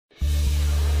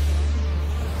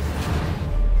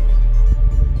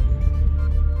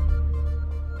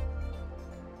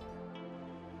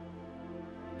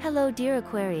Hello dear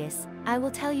Aquarius, I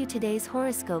will tell you today's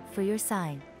horoscope for your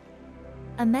sign.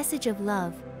 A message of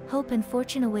love, hope and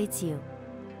fortune awaits you.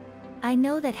 I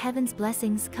know that heaven's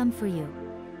blessings come for you.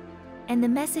 And the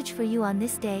message for you on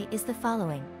this day is the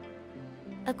following.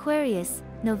 Aquarius,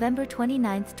 November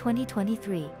 29,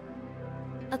 2023.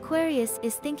 Aquarius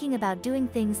is thinking about doing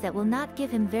things that will not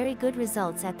give him very good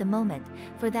results at the moment.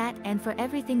 For that and for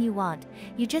everything you want,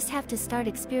 you just have to start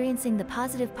experiencing the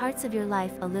positive parts of your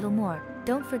life a little more.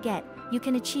 Don't forget, you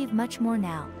can achieve much more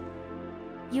now.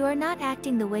 You are not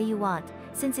acting the way you want,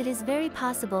 since it is very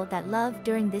possible that love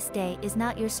during this day is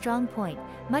not your strong point,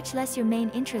 much less your main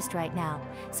interest right now,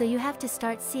 so you have to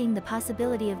start seeing the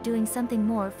possibility of doing something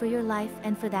more for your life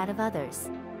and for that of others.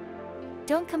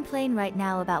 Don't complain right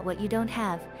now about what you don't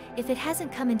have. If it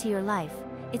hasn't come into your life,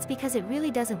 it's because it really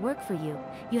doesn't work for you.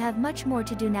 You have much more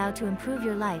to do now to improve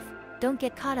your life. Don't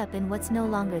get caught up in what's no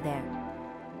longer there.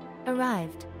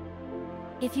 Arrived.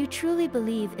 If you truly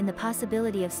believe in the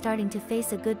possibility of starting to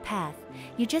face a good path,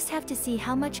 you just have to see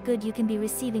how much good you can be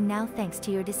receiving now thanks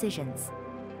to your decisions.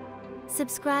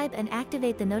 Subscribe and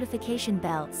activate the notification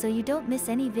bell so you don't miss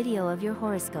any video of your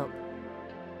horoscope.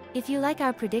 If you like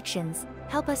our predictions,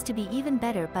 help us to be even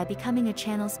better by becoming a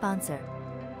channel sponsor.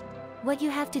 What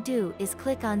you have to do is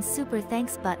click on Super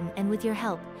Thanks button, and with your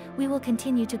help, we will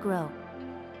continue to grow.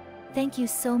 Thank you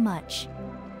so much.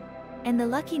 And the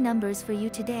lucky numbers for you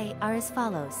today are as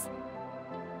follows: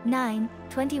 9,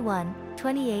 21,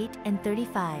 28 and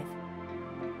 35.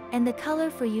 And the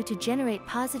color for you to generate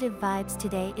positive vibes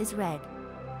today is red.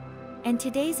 And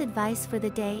today's advice for the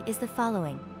day is the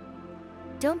following.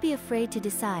 Don't be afraid to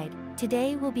decide.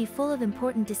 Today will be full of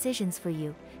important decisions for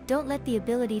you. Don't let the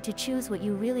ability to choose what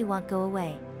you really want go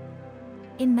away.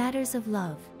 In matters of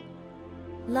love.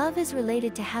 Love is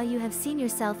related to how you have seen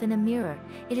yourself in a mirror.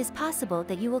 It is possible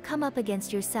that you will come up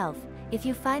against yourself, if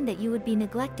you find that you would be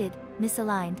neglected,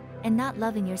 misaligned, and not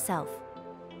loving yourself.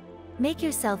 Make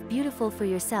yourself beautiful for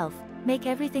yourself, make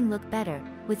everything look better,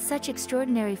 with such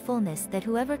extraordinary fullness that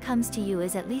whoever comes to you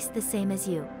is at least the same as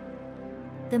you.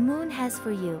 The moon has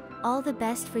for you, all the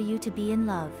best for you to be in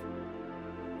love.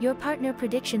 Your partner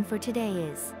prediction for today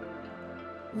is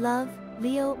love,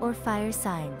 Leo or fire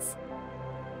signs.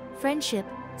 Friendship,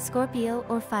 Scorpio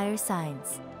or fire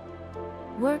signs.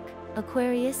 Work,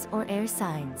 Aquarius or air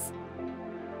signs.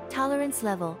 Tolerance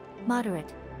level,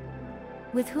 moderate.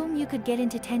 With whom you could get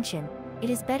into tension,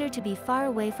 it is better to be far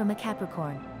away from a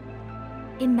Capricorn.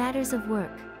 In matters of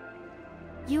work.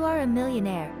 You are a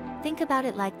millionaire, think about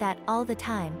it like that all the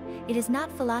time. It is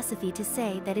not philosophy to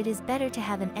say that it is better to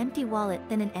have an empty wallet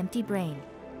than an empty brain.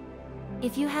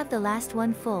 If you have the last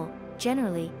one full,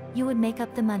 generally, you would make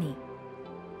up the money.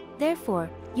 Therefore,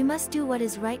 you must do what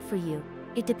is right for you.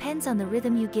 It depends on the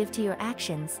rhythm you give to your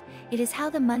actions. It is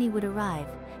how the money would arrive,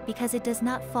 because it does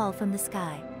not fall from the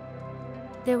sky.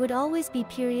 There would always be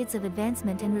periods of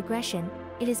advancement and regression.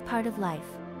 It is part of life.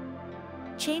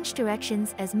 Change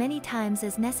directions as many times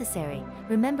as necessary.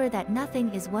 Remember that nothing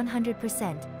is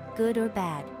 100% good or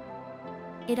bad.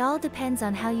 It all depends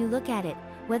on how you look at it,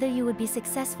 whether you would be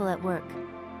successful at work.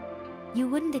 You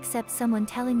wouldn't accept someone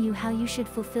telling you how you should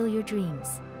fulfill your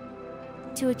dreams.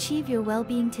 To achieve your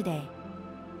well-being today.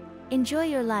 Enjoy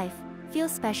your life, feel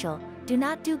special, do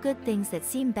not do good things that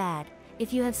seem bad.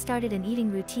 If you have started an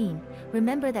eating routine,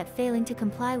 remember that failing to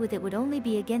comply with it would only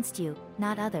be against you,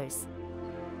 not others.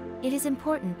 It is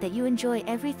important that you enjoy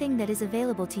everything that is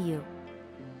available to you.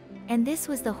 And this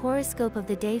was the horoscope of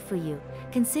the day for you.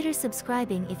 Consider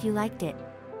subscribing if you liked it.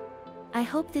 I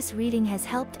hope this reading has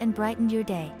helped and brightened your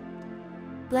day.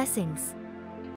 Blessings.